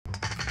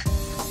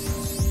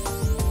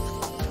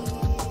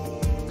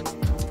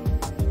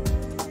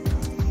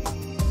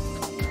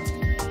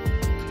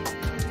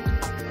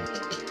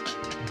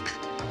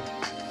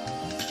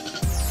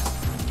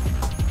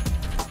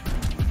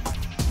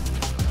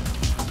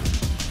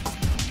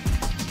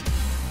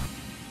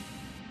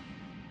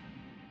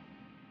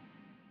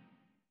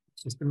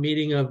It's the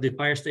meeting of the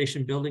Fire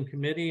Station Building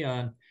Committee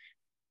on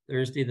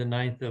Thursday, the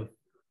 9th of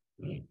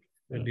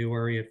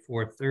February at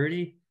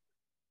 4:30.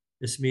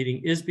 This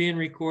meeting is being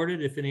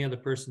recorded. If any other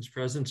persons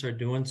present are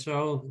doing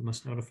so, you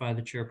must notify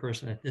the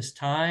chairperson at this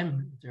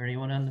time. Is there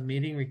anyone on the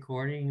meeting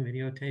recording,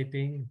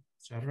 videotaping,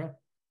 etc.?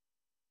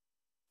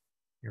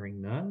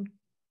 Hearing none.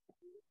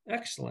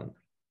 Excellent.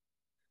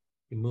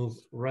 We move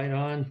right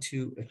on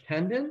to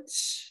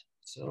attendance.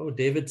 So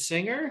David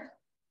Singer.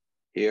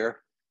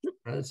 Here.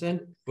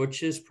 Present.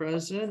 Butch is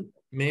present.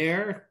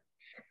 Mayor.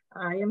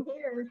 I am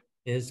here.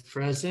 Is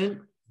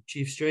present.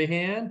 Chief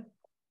Strahan.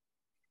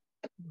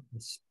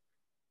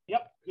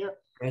 Yep, here.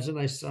 Present,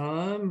 I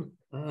saw him.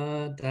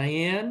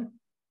 Diane?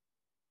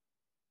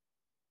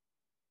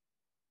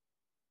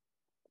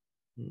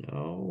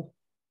 No.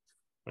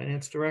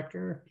 Finance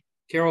Director?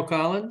 Carol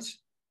Collins?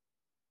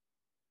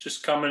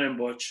 Just coming in,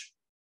 Butch.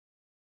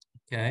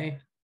 Okay.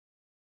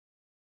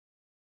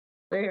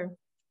 There.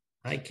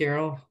 Hi,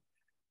 Carol.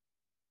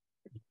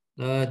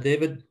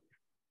 David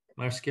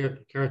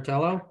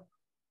Caratello?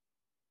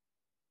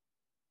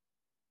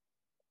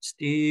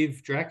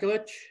 Steve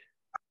Draculich?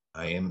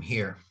 I am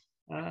here.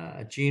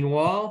 Gene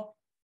Wall?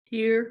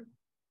 Here.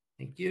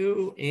 Thank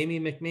you. Amy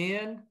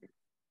McMahon?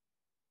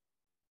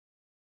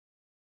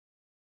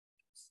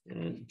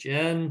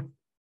 Jen?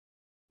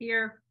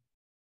 Here.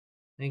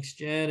 Thanks,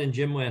 Jen. And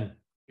Jim Nguyen?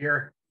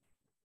 Here.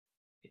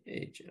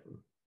 Hey,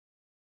 Jim.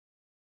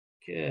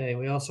 Okay,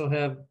 we also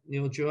have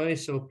Neil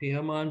Joyce,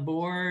 OPM on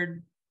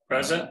board.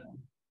 Present.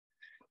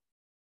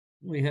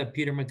 We have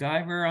Peter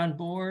MacGyver on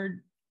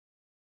board.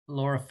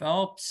 Laura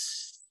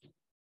Phelps.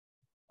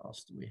 What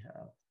else do we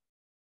have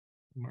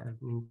from our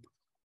group?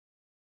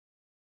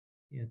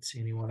 Can't see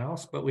anyone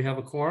else, but we have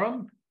a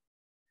quorum.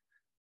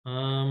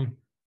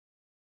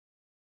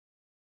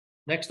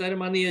 Next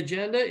item on the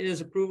agenda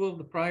is approval of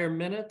the prior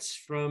minutes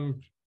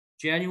from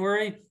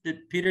January.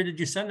 Peter, did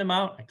you send them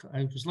out?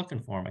 I was looking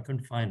for them. I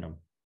couldn't find them.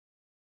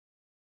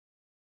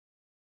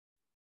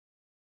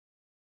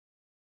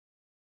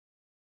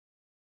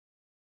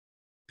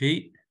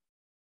 Pete?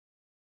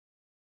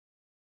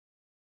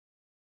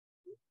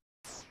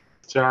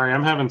 Sorry,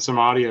 I'm having some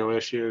audio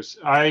issues.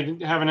 I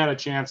haven't had a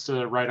chance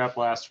to write up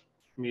last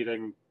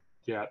meeting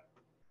yet.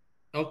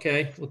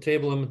 Okay, we'll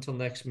table them until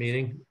next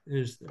meeting.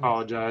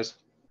 Apologize.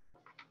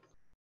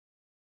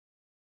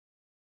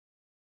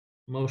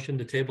 Motion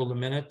to table the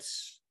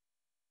minutes.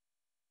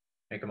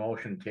 Make a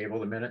motion, table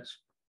the minutes.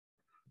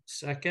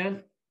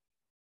 Second.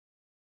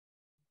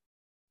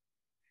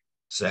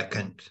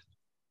 Second.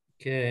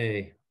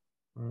 Okay.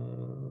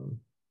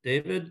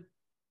 David,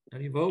 how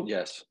do you vote?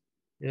 Yes.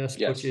 Yes,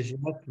 Yes. Butch is yes.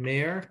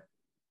 Mayor?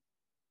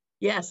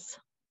 Yes.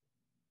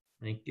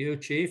 Thank you.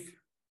 Chief?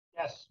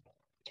 Yes.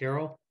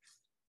 Carol?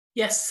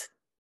 Yes.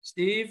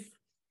 Steve?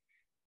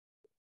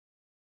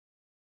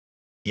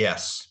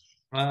 Yes.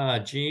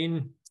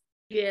 Jean?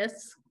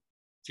 Yes.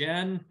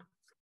 Jen?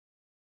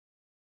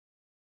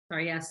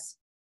 Sorry, yes.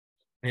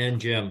 And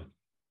Jim?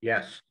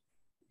 Yes.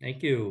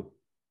 Thank you.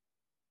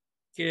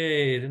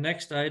 Okay, the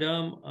next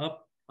item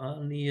up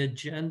on the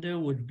agenda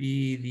would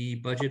be the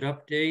budget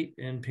update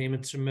and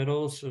payment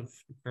submittals of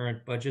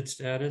current budget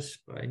status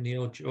by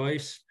Neil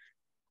Joyce.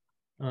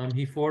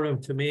 He forwarded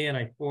them to me and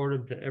I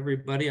forwarded them to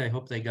everybody. I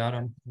hope they got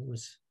them. It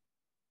was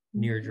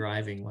near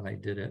driving when I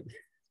did it.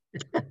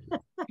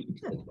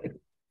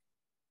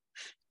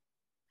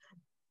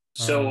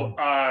 So,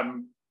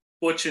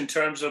 Butch, in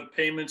terms of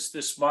payments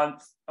this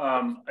month,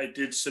 I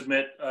did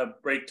submit a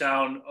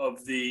breakdown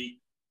of the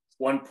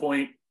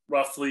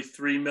roughly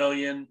 3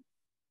 million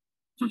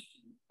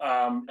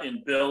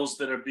in bills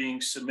that are being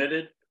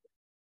submitted.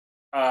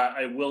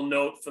 I will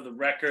note for the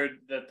record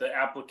that the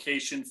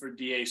application for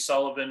DA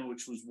Sullivan,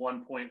 which was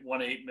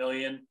 1.18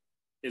 million,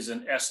 is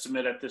an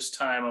estimate at this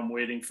time. I'm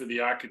waiting for the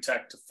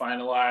architect to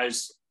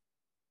finalize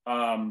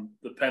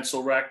the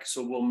pencil rec,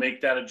 so we'll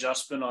make that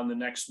adjustment on the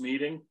next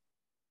meeting.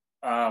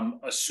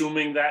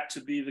 Assuming that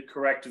to be the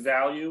correct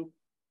value,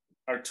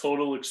 our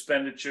total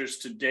expenditures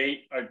to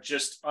date are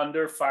just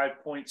under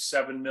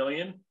 5.7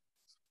 million.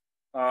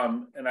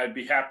 And I'd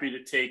be happy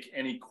to take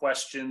any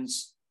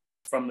questions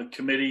from the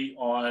committee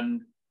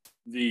on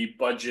the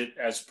budget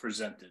as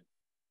presented.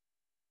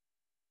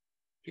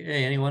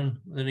 Okay,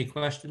 anyone with any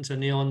questions,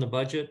 Neil, on the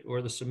budget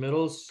or the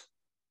submittals?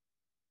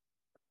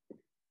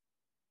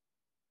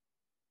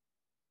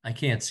 I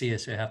can't see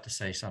it, so I have to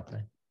say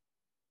something.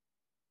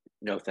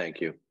 No, thank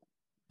you.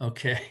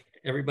 Okay,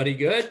 everybody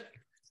good?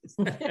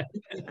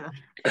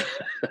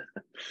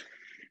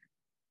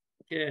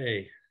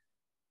 Okay.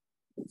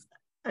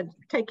 I'm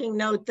taking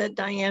note that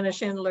Diana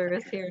Schindler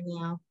is here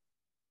now.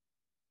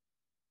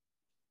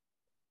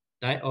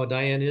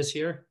 Diane is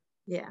here?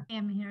 Yeah. I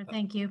am here.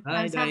 Thank you.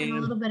 Hi, I was having Diane.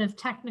 a little bit of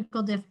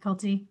technical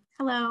difficulty.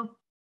 Hello.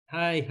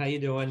 Hi, how you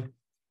doing?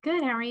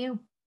 Good. How are you?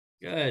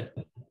 Good.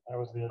 That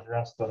was the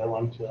address that I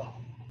went to.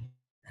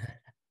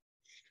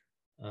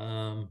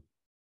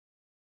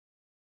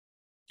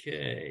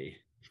 Okay.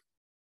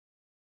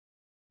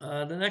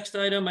 The next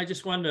item, I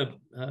just wanted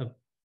to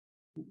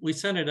we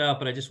sent it out,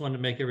 but I just wanted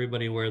to make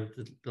everybody aware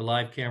that the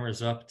live camera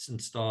is up, it's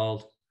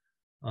installed.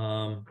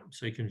 So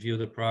you can view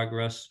the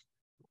progress.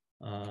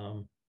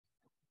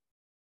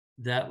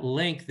 That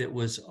link that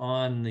was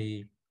on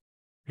the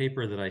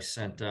paper that I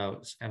sent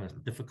out is kind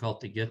of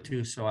difficult to get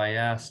to. So I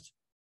asked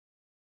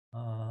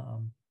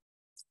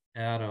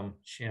Adam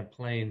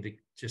Champlain to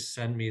just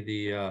send me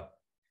the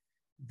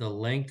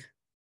link.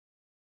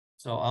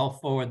 So I'll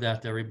forward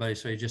that to everybody.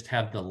 So you just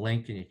have the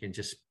link and you can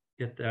just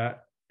get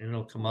that and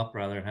it'll come up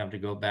rather than have to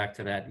go back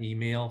to that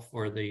email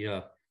for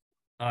the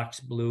Ox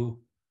Blue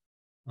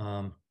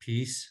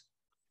piece.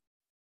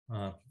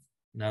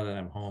 Now that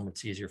I'm home,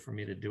 it's easier for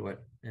me to do it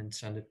and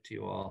send it to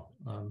you all.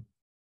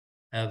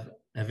 Have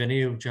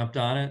any of you jumped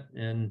on it?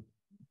 And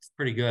it's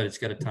pretty good. It's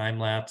got a time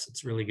lapse.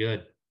 It's really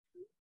good.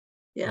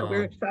 Yeah,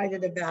 we're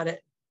excited about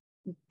it.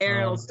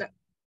 Aaron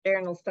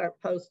will start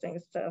posting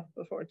stuff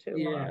before too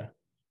long. Yeah.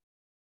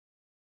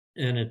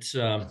 And it's,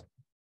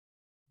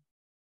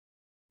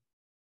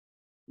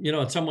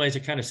 in some ways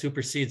it kind of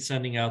supersedes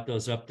sending out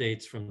those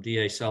updates from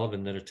DA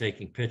Sullivan that are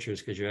taking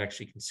pictures because you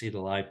actually can see the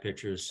live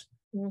pictures.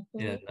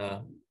 And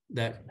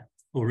that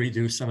will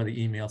reduce some of the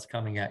emails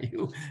coming at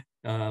you.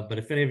 But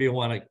if any of you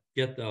want to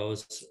get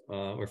those,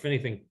 or if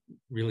anything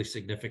really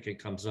significant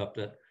comes up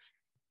that,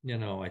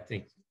 I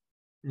think,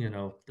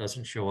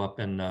 doesn't show up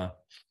in the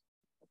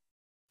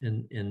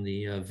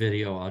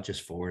video, I'll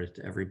just forward it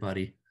to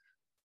everybody.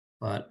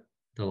 But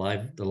the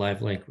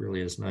live link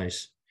really is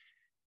nice.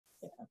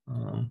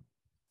 All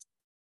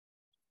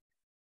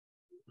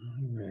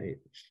right.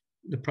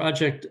 The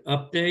project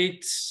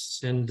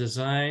updates and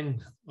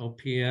design,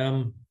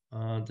 OPM,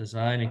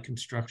 design and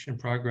construction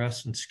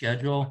progress and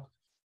schedule.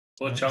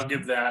 Which I'll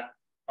give that.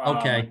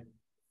 Okay.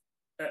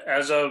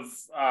 As of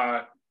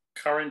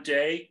current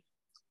day,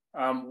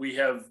 we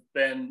have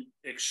been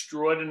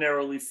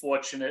extraordinarily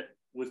fortunate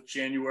with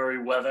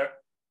January weather.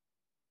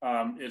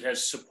 It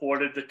has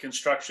supported the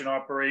construction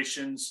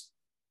operations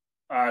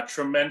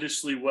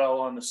tremendously well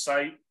on the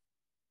site.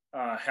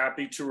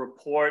 Happy to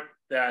report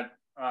that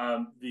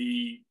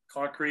the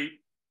concrete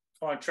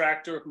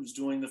contractor who's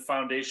doing the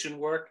foundation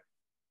work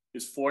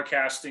is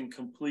forecasting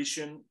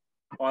completion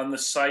on the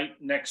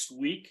site next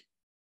week,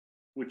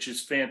 which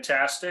is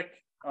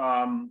fantastic.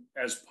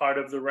 As part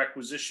of the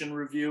requisition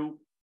review,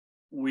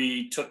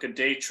 we took a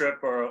day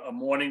trip or a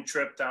morning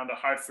trip down to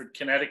Hartford,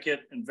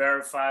 Connecticut, and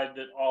verified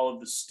that all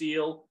of the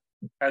steel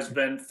has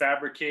been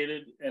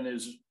fabricated and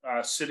is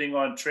sitting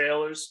on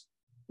trailers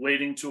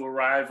waiting to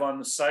arrive on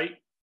the site.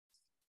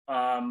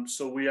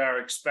 So we are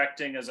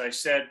expecting, as I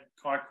said,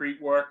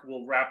 concrete work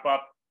will wrap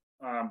up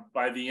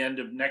by the end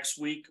of next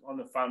week on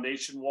the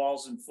foundation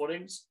walls and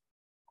footings.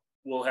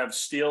 We'll have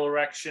steel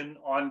erection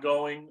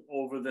ongoing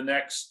over the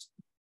next,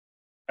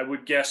 I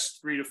would guess,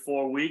 3 to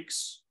 4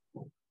 weeks.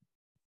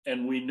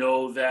 And we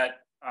know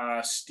that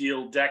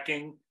steel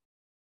decking,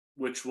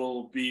 which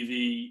will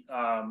be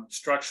the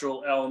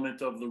structural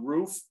element of the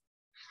roof,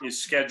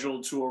 is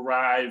scheduled to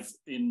arrive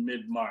in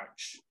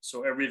mid-March.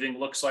 So everything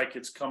looks like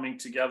it's coming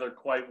together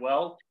quite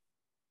well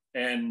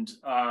and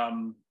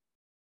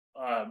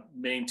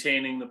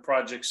maintaining the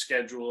project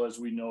schedule as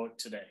we know it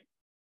today.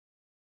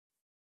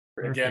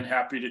 Perfect. Again,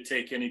 happy to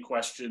take any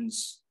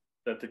questions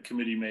that the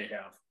committee may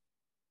have.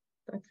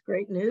 That's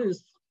great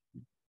news.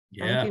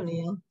 Yeah. Thank you,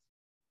 Neil.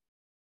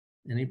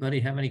 Anybody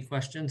have any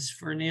questions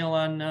for Neil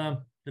on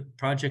the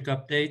project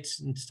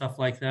updates and stuff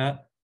like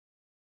that?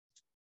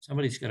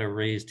 Somebody's got a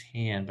raised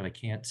hand, but I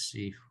can't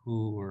see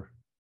who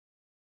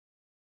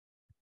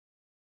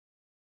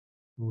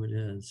it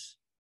is.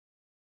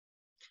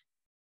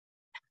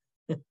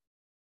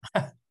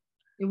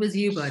 It was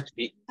you, Bud.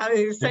 I was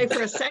going to say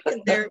for a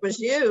second there, it was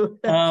you.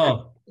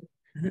 Oh,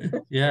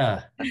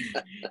 yeah. Can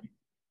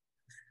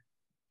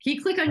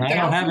you click on I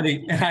don't have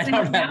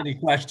Gal? any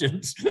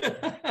questions.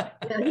 Yeah,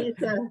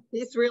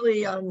 he's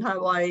really on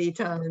Hawaii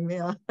time,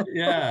 yeah.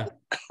 Yeah.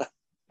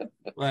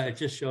 Well, it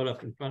just showed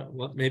up in front of,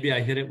 well, maybe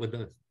I hit it with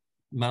the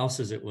mouse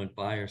as it went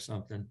by or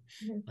something.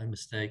 My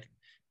mistake.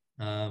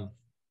 No,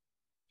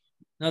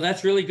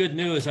 that's really good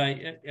news.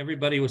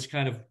 Everybody was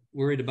kind of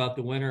worried about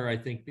the winter, I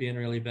think, being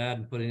really bad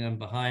and putting them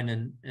behind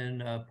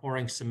and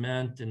pouring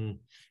cement and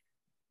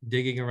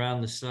digging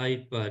around the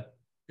site, but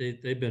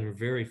they've been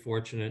very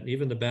fortunate.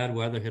 Even the bad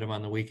weather hit them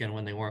on the weekend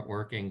when they weren't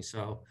working,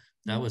 so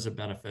that was a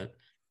benefit.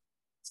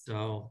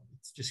 So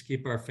let's just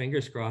keep our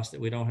fingers crossed that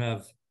we don't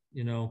have,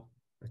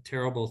 a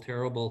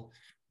terrible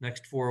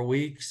next 4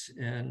 weeks,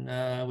 and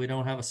we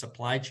don't have a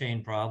supply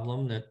chain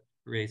problem that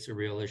creates a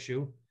real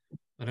issue.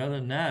 But other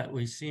than that,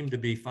 we seem to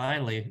be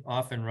finally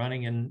off and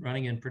running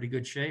in pretty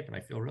good shape, and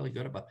I feel really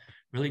good about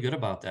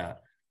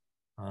that.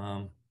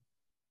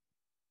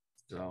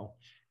 So,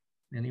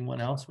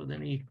 anyone else with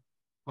any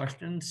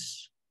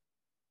questions?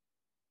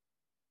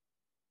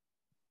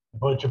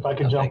 Butch, if I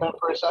could jump in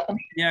for a second.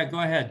 Yeah, go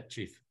ahead,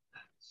 Chief.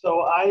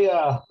 So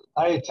I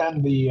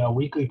attend the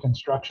weekly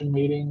construction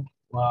meeting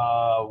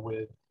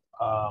with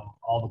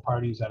all the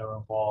parties that are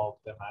involved,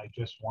 and I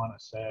just want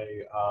to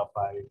say,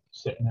 by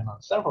sitting in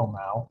on several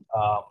now,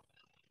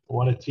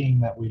 what a team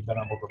that we've been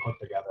able to put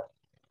together.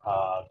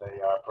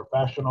 They are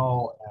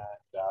professional and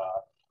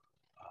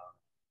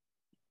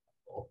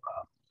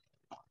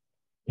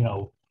you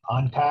know,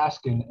 on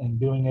task and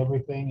doing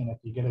everything. And if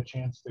you get a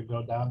chance to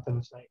go down to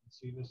the site and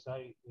see the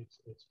site,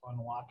 it's fun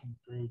walking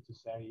through to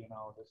say, you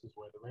know, this is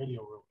where the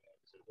radio room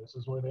is, or this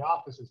is where the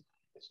office is.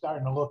 It's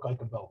starting to look like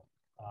a building,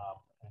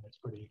 and it's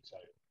pretty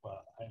exciting.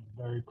 But I'm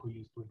very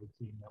pleased with the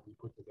team that we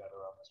put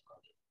together on this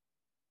project.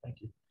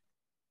 Thank you.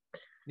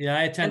 Yeah,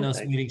 I attend those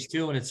Thank meetings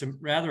too, and it's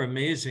rather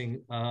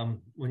amazing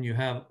when you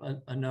have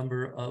a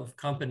number of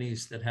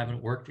companies that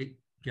haven't worked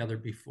together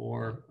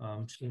before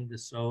seem to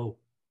so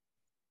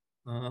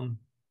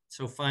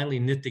finally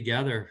knit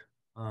together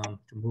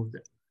to move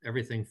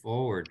everything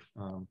forward.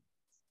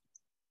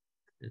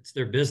 It's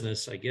their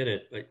business, I get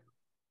it, but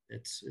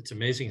it's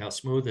amazing how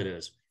smooth it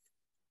is.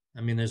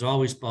 I mean, there's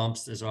always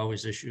bumps, there's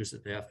always issues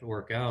that they have to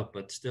work out,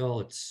 but still,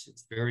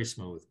 it's very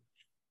smooth.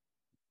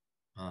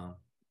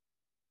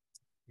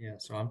 Yeah,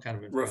 so I'm kind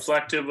of impressed.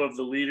 Reflective of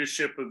the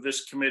leadership of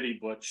this committee,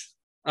 Butch.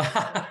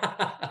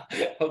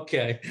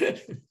 Okay.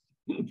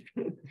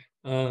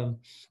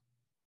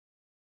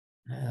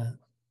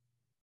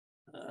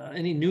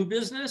 Any new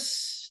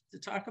business to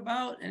talk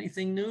about?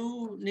 Anything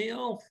new,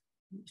 Neil,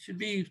 should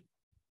be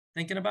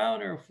thinking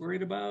about or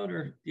worried about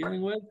or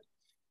dealing with?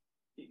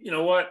 You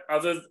know what,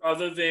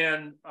 other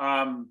than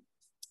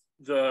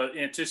the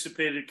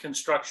anticipated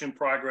construction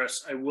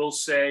progress, I will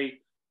say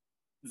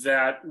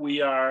that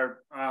we are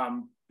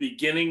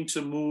beginning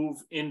to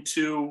move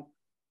into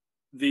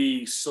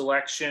the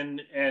selection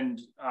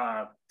and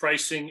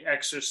pricing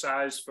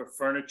exercise for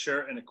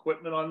furniture and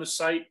equipment on the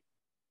site.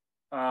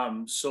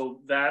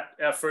 So that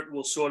effort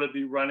will sort of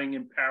be running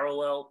in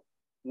parallel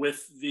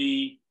with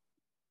the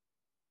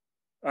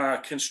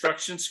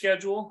construction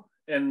schedule,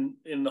 and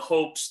in the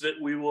hopes that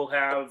we will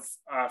have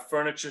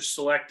furniture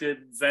selected,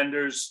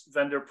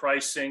 vendor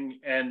pricing,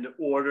 and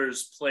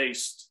orders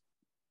placed,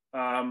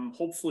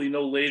 hopefully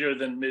no later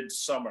than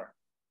midsummer.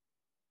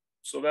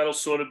 So that'll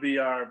sort of be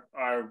our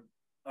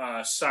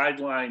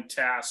sideline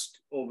task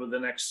over the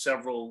next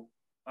several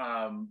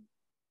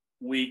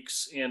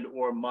weeks and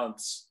or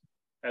months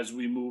as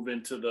we move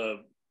into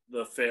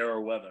the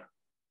fairer weather.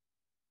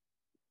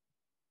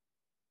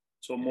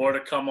 So more to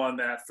come on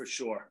that for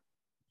sure.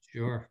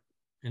 Sure.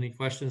 Any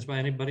questions by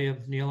anybody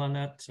of Neil on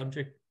that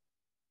subject?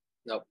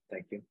 Nope,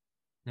 thank you.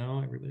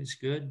 No, everybody's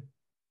good.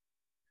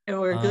 And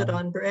we're good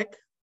on brick.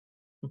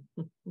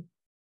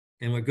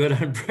 And we're good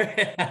on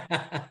brick.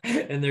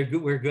 And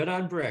we're good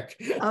on brick.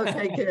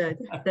 Okay, good.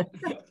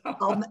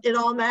 It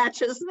all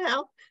matches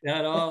now.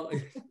 That all.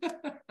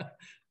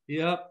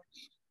 Yep.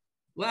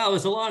 Well, it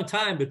was a long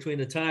time between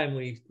the time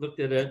we looked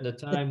at it and the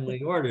time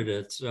we ordered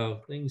it,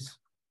 so things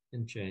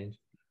can change.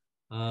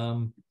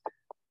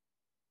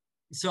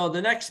 So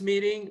the next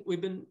meeting,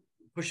 we've been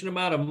pushing them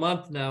out a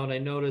month now, and I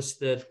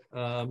noticed that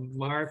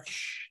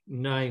March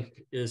 9th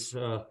is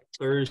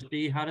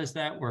Thursday. How does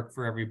that work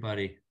for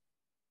everybody?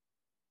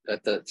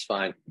 That's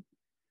fine.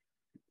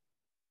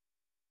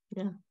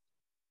 Yeah.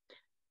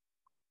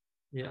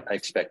 Yeah. I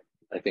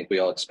think we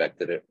all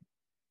expected it.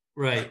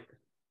 Right.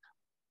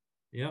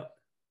 Yep.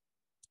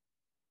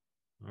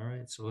 All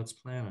right, so let's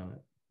plan on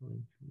it.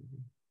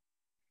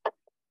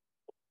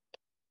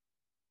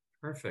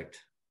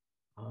 Perfect.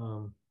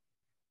 All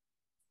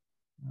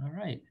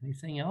right,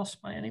 anything else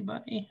by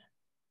anybody?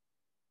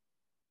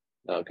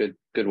 No,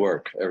 good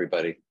work,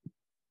 everybody.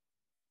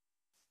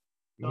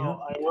 So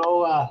I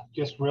will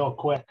just real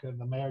quick,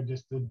 the mayor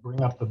just did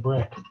bring up the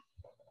brick.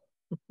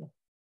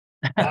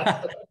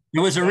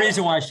 There was a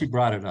reason why she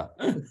brought it up.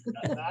 That's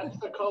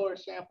the color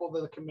sample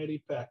that the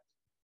committee picked.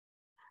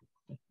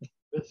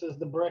 This is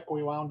the brick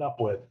we wound up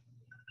with.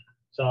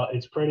 So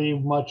it's pretty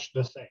much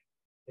the same.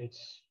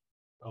 It's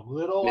a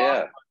little off,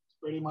 but it's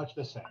pretty much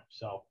the same.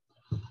 So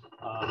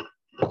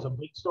there's a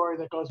big story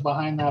that goes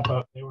behind that,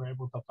 but they were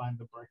able to find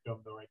the brick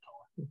of the right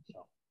color.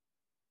 So.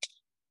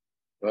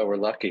 Well, we're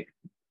lucky.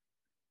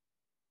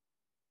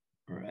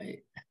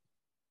 Right.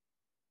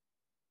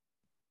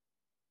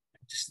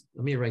 Just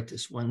let me write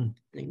this one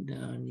thing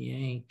down.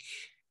 Yank.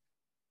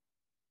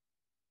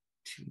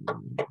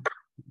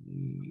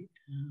 2,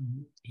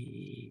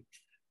 8.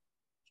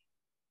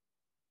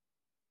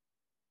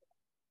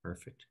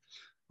 Perfect.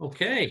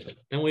 Okay,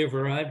 then we have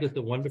arrived at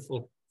the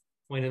wonderful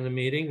point in the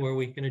meeting where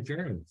we can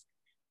adjourn.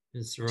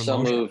 Is there a So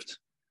motion? moved.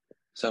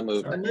 So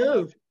moved. So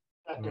moved.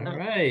 All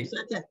right.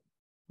 Second.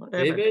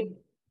 Whatever. David?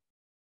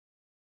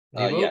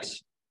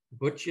 Yes.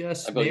 Butch,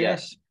 yes. I vote Mayor?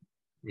 yes.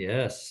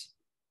 Yes.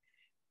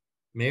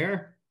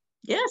 Mayor?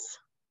 Yes.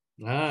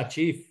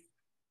 Chief.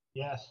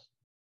 Yes.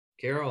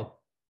 Carol.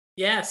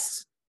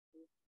 Yes.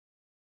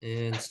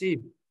 And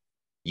Steve.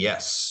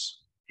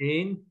 Yes.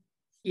 Jean.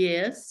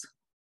 Yes.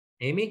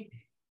 Amy.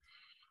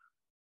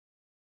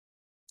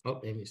 Oh,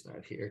 Amy's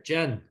not here.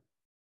 Jen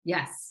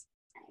Yes.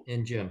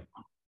 and Jim.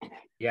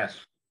 Yes.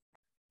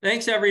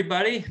 Thanks,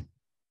 everybody.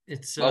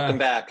 It's Welcome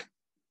back.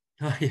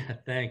 Oh yeah,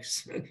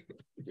 thanks.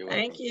 You're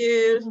Thank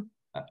you.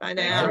 Bye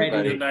Thanks, now.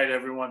 everybody. Good night,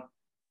 everyone.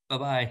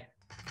 Bye-bye.